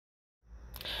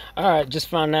Alright, just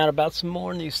found out about some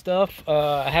more new stuff.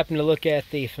 I happened to look at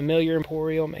the Familiar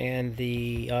Emporium and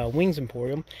the Wings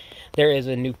Emporium. There is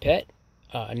a new pet.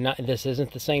 This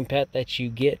isn't the same pet that you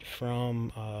get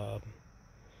from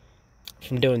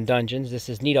doing dungeons. This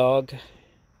is Needog.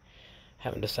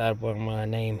 Haven't decided what I'm going to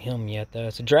name him yet, though.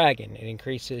 It's a dragon. It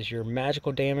increases your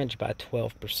magical damage by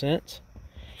 12%.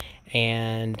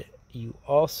 And you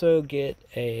also get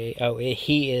he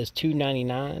is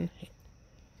 $2.99.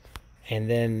 And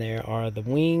then there are the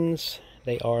wings.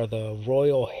 They are the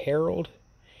Royal Herald,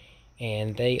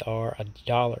 and they are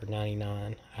 $1.99.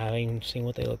 I haven't even seen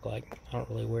what they look like. I don't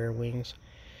really wear wings.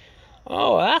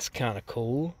 Oh, that's kind of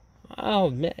cool.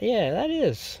 Oh, yeah, that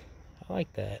is. I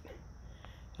like that.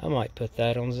 I might put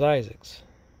that on Isaac's.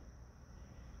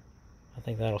 I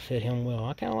think that'll fit him well.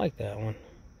 I kind of like that one.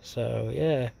 So,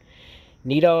 yeah.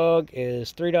 Needog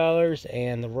is $3,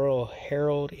 and the Royal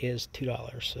Herald is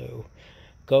 $2. So,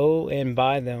 go and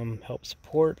buy them. Help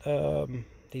support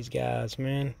these guys,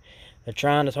 man. They're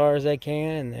trying as hard as they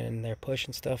can, and then they're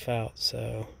pushing stuff out.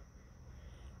 So,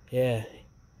 yeah.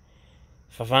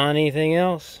 If I find anything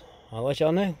else, I'll let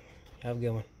y'all know. Have a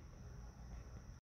good one.